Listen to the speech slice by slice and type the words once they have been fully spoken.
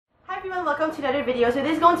everyone, welcome to another video. So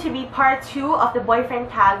this is going to be part 2 of the boyfriend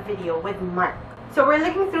tag video with Mark. So we're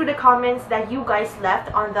looking through the comments that you guys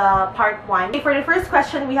left on the part 1. Okay, for the first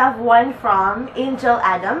question, we have one from Angel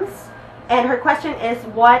Adams. And her question is,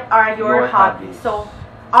 what are your hobbies? So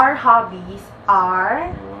our hobbies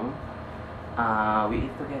are...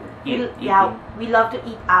 we eat together. We love to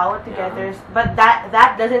eat out together. Yeah. But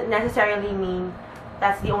that doesn't necessarily mean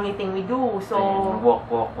that's the only thing we do. So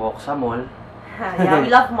walk sa mall. Yeah, we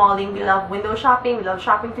love malling, we love window shopping, we love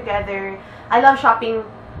shopping together. I love shopping.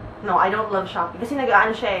 No, I don't love shopping. Kasi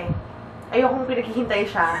nag-ano siya eh. Ayokong pinaghihintay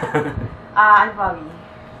siya. Ano pa,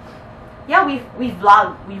 yeah, we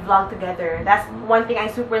vlog together. That's one thing I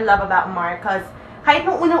super love about Mark. Cause kahit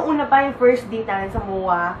nung unang-una pa yung first date namin sa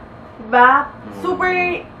MOA, diba?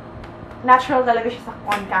 Super natural talaga siya sa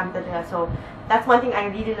on-cam talaga. So, that's one thing I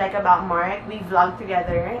really like about Mark. We vlog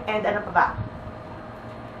together. And ano pa ba?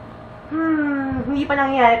 Hindi pa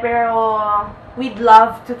nangyayari, pero we'd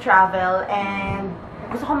love to travel and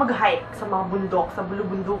gusto ko mag-hike sa mga bundok, sa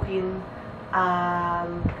bulubundukin.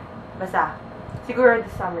 Basta, siguro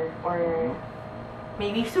this summer or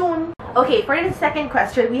maybe soon. Okay, for the second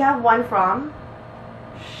question, we have one from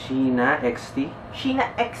Sheena XT.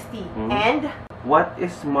 Sheena XT. And what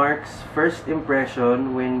is Mark's first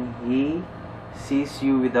impression when he sees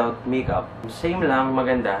you without makeup? Same lang,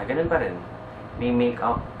 maganda. Ganun pa rin. May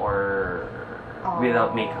makeup or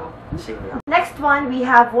without makeup. Same lang. Next one, we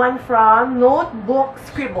have one from Notebook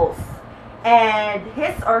Scribbles. And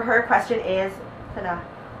his or her question is,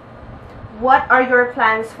 what are your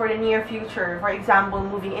plans for the near future? For example,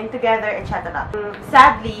 moving in together, etc.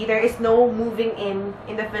 Sadly, there is no moving in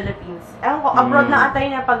the Philippines. Abroad na atay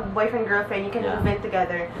na pag boyfriend-girlfriend, you can move in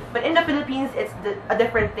together. But in the Philippines, it's a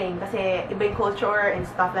different thing kasi iba yung culture and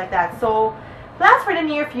stuff like that. So, plans for the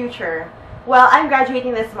near future. Well, I'm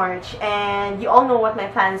graduating this March, and you all know what my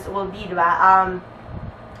plans will be, diba?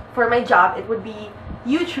 For my job, it would be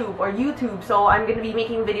YouTube. So, I'm gonna be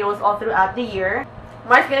making videos all throughout the year.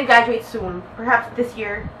 Mark's gonna graduate soon, perhaps this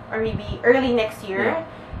year, or maybe early next year.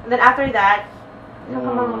 Yeah. And then after that,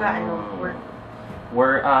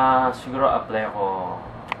 work? Siguro apply ako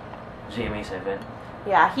GMA7.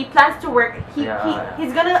 Yeah, he plans to work. He's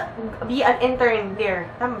gonna be an intern there.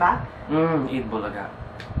 Tama ba? Eat bulaga.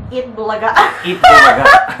 Eat bulaga. Eat bulaga.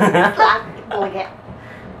 Eat bulaga.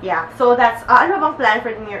 Yeah, so that's, ano bang plan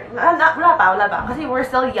for the near, wala pa, kasi we're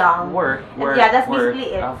still young. Work, yeah, that's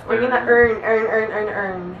basically it. We're gonna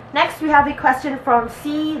earn. Next, we have a question from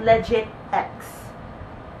C Legit X.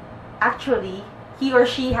 Actually, he or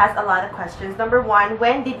she has a lot of questions. Number 1,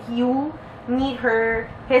 when did you meet her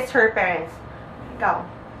parents? Ikaw.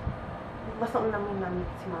 Basta una mo na-meet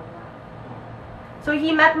si mama. So,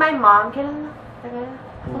 he met my mom, kailan na?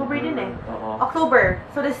 October din eh. October.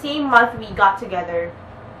 So, the same month we got together.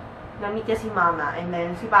 Na-meet niya si mama. And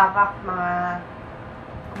then, si papa, mga,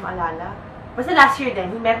 kung maalala. Basta last year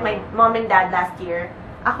din. He met my mom and dad last year.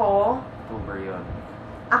 Ako. October yun.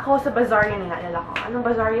 Ako sa bazaar yun, naalala ko. Anong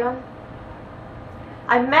bazaar yun?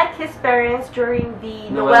 I met his parents during the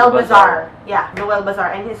Noel Bazaar. Yeah, Noel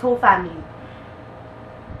Bazaar. And his whole family.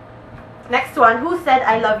 Next one. Who said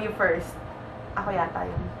I love you first? Ako yata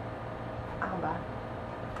yun. Ako ba?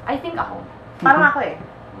 I think ako. Parang ako eh.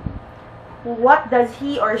 What does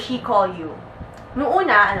he or she call you? Noong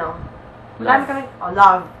una, Love.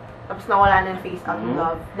 Love. Tapos nawala na yung face out ng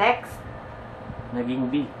love. Next. Naging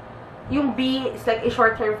B. Yung B is like a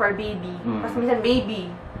short term for baby. Tapos minsan baby.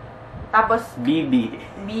 Tapos BB.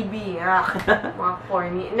 BB. Mga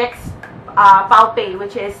corny. Next, Paupe,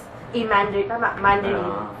 which is a Mandarin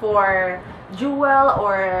for jewel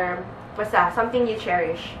or basta, something you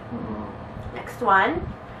cherish. Next one.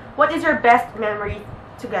 What is your best memory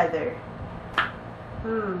together?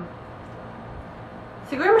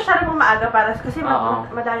 Siguro masyado pong maaga para kasi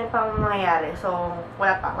madami pang mangyayari. So,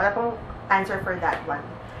 wala pong answer for that one.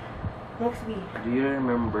 Next week. Do you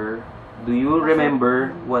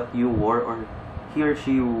remember what you wore or he or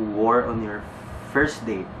she wore on your first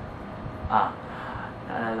date?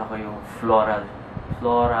 Naalala ko yung floral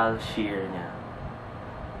sheer niya.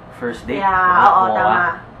 First date? Yeah, oo,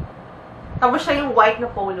 tama. Tapos siya yung white na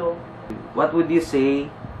polo. What would you say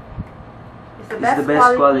is the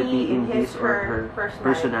best quality in his or her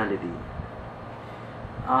personality?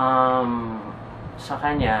 Sa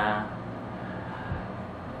kanya,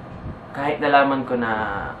 kahit nalaman ko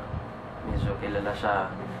na medyo kilala siya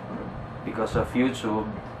because of YouTube,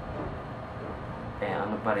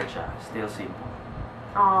 ano pa rin siya, still simple.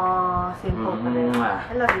 Simple pa rin.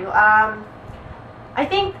 I love you. I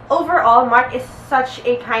think overall, Mark is such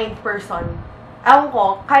a kind person. Ewan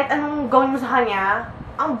ko, kahit anong gawin mo sa kanya,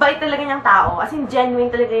 ang bait talaga niyang tao. As in,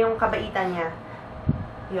 genuine talaga yung kabaitan niya.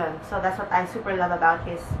 Yun. So, that's what I super love about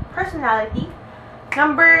his personality.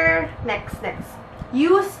 Next.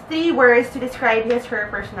 Use 3 words to describe her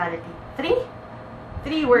personality. 3?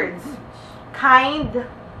 3 words. Kind,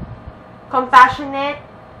 compassionate,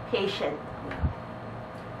 patient.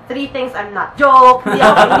 3 things I'm not. Joke!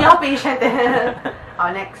 Hindi ako patient.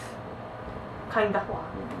 Oh, next. Kind ako.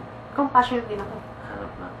 Compassionate din ako.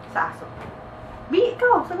 Harap na. Sa aso. B,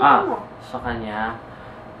 ikaw. Sagutin mo. Sa kanya,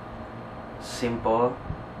 simple,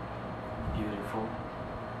 beautiful.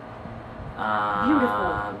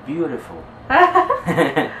 Beautiful.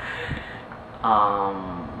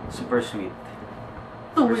 Super sweet.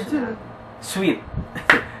 Sweet.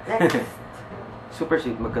 Next. Super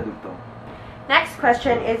sweet, magkadugtong. Next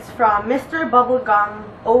question is from Mr. Bubblegum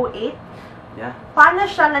 08. Yeah. Paano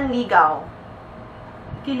siya nanligaw?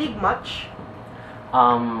 Kilig much?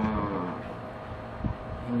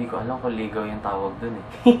 Hindi ko alam kung ligaw yung tawag dun eh.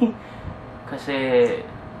 Kasi,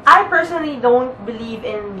 I personally don't believe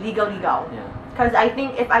in ligaw-ligaw. yeah. Because I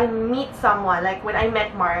think if I meet someone, like when I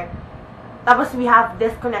met Mark, tapos we have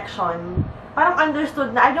this connection, parang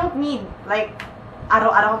understood na I don't need, like,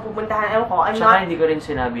 araw-araw kong pupuntahan. Ewan ko, I'm Tsaka not... hindi ko rin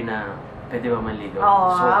sinabi na pwede ba manligaw.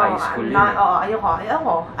 Oh, So, high school yun eh.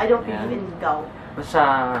 Ayoko. I don't believe Yeah. in ligaw. Basta,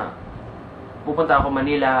 pupunta ako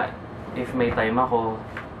Manila, if may time ako,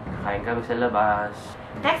 kain kami sa labas.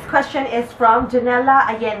 Next question is from Janela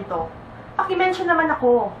Ayento. Paki-mention naman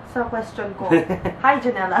ako sa question ko. Hi,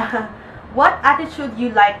 Janela. What attitude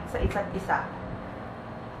you like sa isa't isa?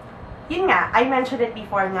 Yun nga, I mentioned it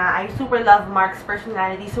before nga, I super love Mark's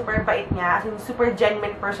personality, super bait niya, as in super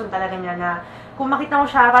genuine person talaga niya na kung makita mo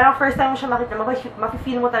siya, parang first time mo siya makita,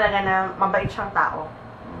 mafe-feel mo talaga na mabait siyang tao.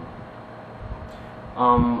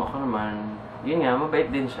 Ako naman, yun nga,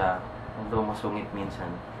 mabait din siya. Although masungit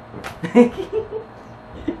minsan.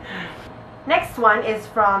 Next one is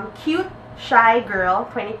from Cute Shy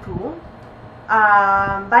Girl 22.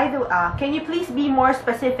 Can you please be more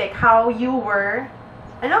specific how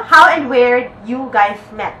and where you guys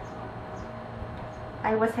met?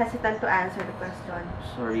 I was hesitant to answer the question.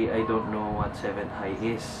 Sorry, I don't know what 7th High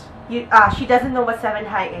is. She doesn't know what 7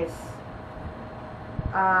 High is.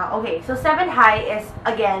 Okay, so 7 High is,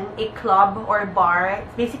 again, a club or bar.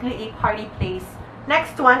 It's basically a party place.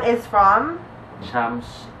 Next one is from...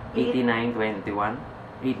 Shams 8921.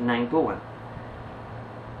 8921.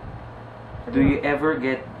 Do you ever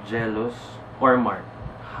get jealous or Mark?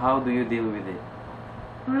 How do you deal with it?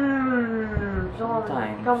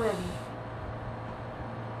 Sometimes. Ikaw muna,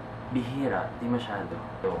 Bihira, di masyado.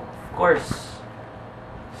 So, of course,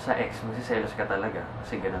 sa ex, magsiselos ka talaga.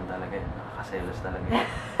 Kasi ganun talaga yun. Nakakaselos talaga yun.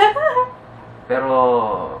 Pero,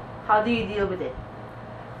 how do you deal with it?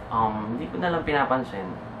 hindi ko na lang pinapansin.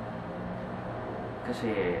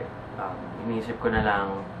 Kasi, iniisip ko na lang,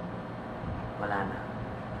 wala na.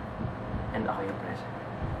 And ako yung present.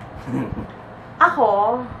 Ako,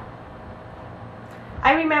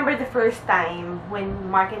 I remember the first time when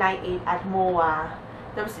Mark and I ate at MOA.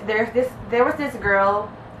 There was this girl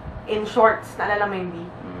in shorts, naalala mo hindi?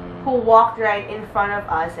 Who walked right in front of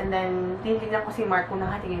us, and then tinitingnan ko si Mark kung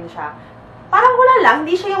nakatingin siya. Parang wala lang,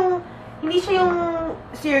 hindi siya yung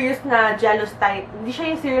serious na jealous type. Hindi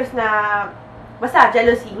siya yung serious na basta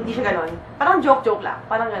jealousy, hindi siya ganon. Parang joke lang,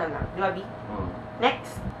 parang ganon lang, di ba, B?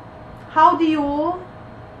 Next. How do you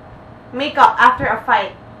make up after a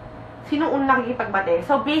fight? Sino unang nakikipagbate?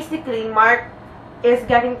 So basically, Mark is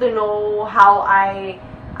getting to know how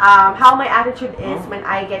my attitude is when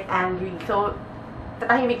I get angry. So,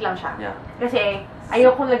 tatahimik lang siya. Yeah. Kasi,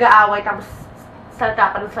 ayokong nag-aaway, tapos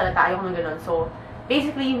salita pa ng salita, ayokong gano'n. So,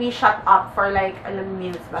 basically, we shut up for like, alam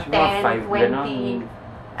minutes ba? 10, 20,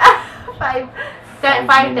 5,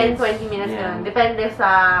 10, 20 minutes gano'n. Depende sa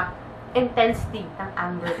intensity ng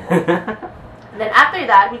anger ko. Then, after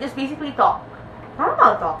that, we just basically talk.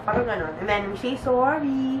 Normal talk, parang gano'n. And then, we say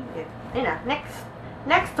sorry. Ayun na,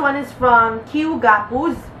 Next one is from Q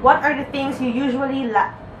Gapuz. What are the things you usually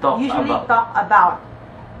talk about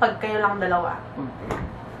pag kayo lang dalawa?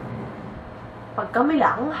 Pag kami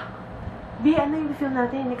lang, ano yung film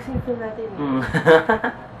natin? Next yung film natin.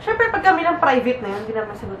 Siyempre, pag kami lang private na yun, hindi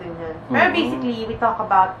naman sagutin yan. Pero basically, we talk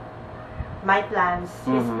about my plans,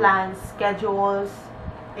 his plans, schedules,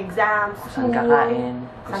 exams, kung saan kakain,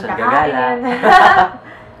 kung saan gagala.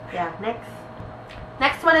 Yeah,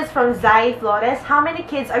 Next one is from Zai Flores. How many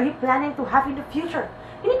kids are you planning to have in the future?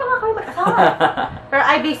 Hindi pa nga kami mag-asawa. Pero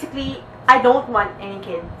I don't want any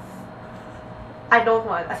kids. I don't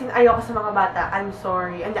want. As in, ayoko sa mga bata. I'm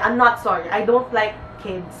sorry. And I'm not sorry. I don't like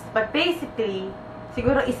kids. But basically,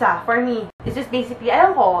 Siguro isa, for me. It's just basically, I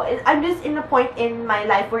don't know, I'm just in a point in my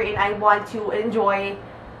life wherein I want to enjoy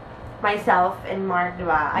myself and Mark,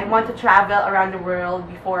 diba? I want to travel around the world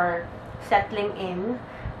before settling in.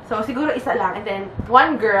 So, siguro isa lang. And then,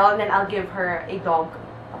 one girl, and then I'll give her a dog.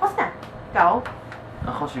 Tapos na. Ikaw?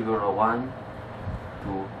 Ako siguro 1,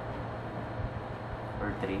 2, or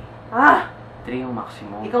 3. 3 yung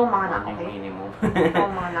maximum. Ikaw mga anak, 1 yung okay? minimum. Ikaw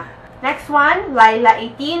mga anak. Next one, Laila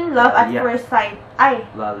 18, Love at Lalia. First Sight. Ay,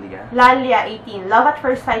 Lalia. Lalia 18, Love at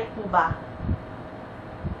First Sight po ba?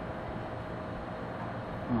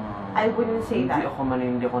 I wouldn't say that.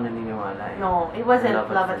 Hindi ako naniniwala eh. No, it wasn't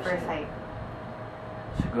love at first sight.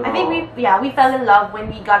 Siguro, I think we fell in love when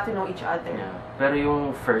we got to know each other. Yeah. Pero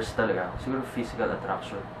yung first talaga, siguro physical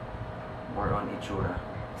attraction. More on itsura.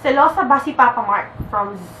 Selosa ba si Papa Mark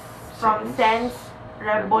from Sense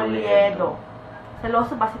Rebolledo?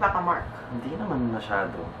 Seloso ba si Papa Mark? Hindi naman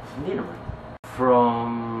masyado. Hindi naman. From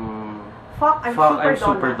Fuck, I'm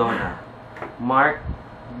Super Donna. Mark,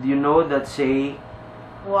 do you know that say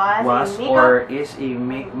was or is a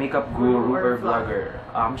makeup guru or vlogger?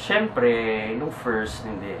 Syempre, nung first,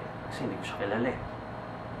 hindi. Kasi hindi ko siya kilala eh.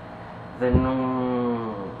 Then,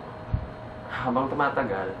 habang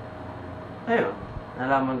tumatagal, ayun,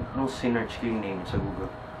 nalaman, nung sinearch ko yung name sa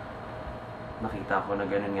Google, nakita ko na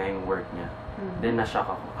ganun nga yung work niya. Then, na-shock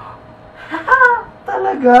ako.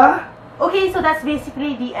 Talaga? Okay, so that's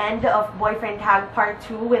basically the end of Boyfriend Tag Part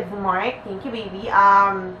 2 with Mark. Thank you, baby.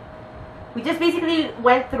 We just basically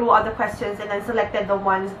went through all the questions and then selected the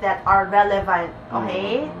ones that are relevant,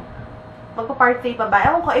 okay? Magpa-part 3 pa ba?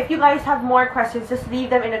 Ewan ko, if you guys have more questions, just leave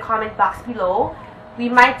them in the comment box below. We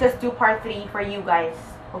might just do part 3 for you guys,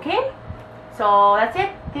 okay? So, that's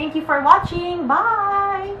it. Thank you for watching.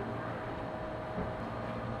 Bye!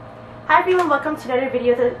 Hi everyone, welcome to another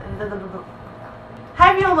video.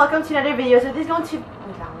 Hi everyone, welcome to another video. So this is going to...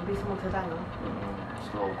 Wait lang, mabilis mo magsalita, no?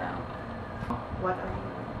 Slow down. What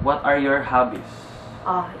What are you? are your hobbies?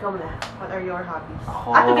 Ikaw muna. What are your hobbies? Ako.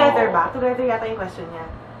 Together ba? Together yata yung question niya.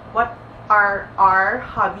 What are our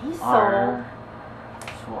hobbies? So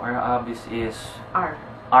our hobbies is...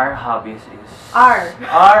 Our hobbies is...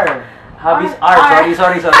 Hobbies are.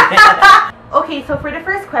 Sorry. Okay, so for the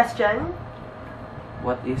first question...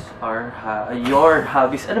 What is your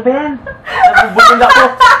hobbies? Ano ba yan? Nabubulol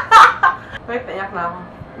ako. Wait, payak na ako.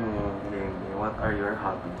 What are your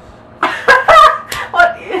hobbies?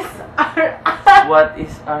 What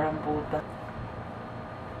is our puta?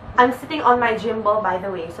 I'm sitting on my gym ball, by the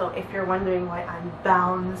way, so if you're wondering why I'm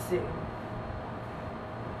bouncing.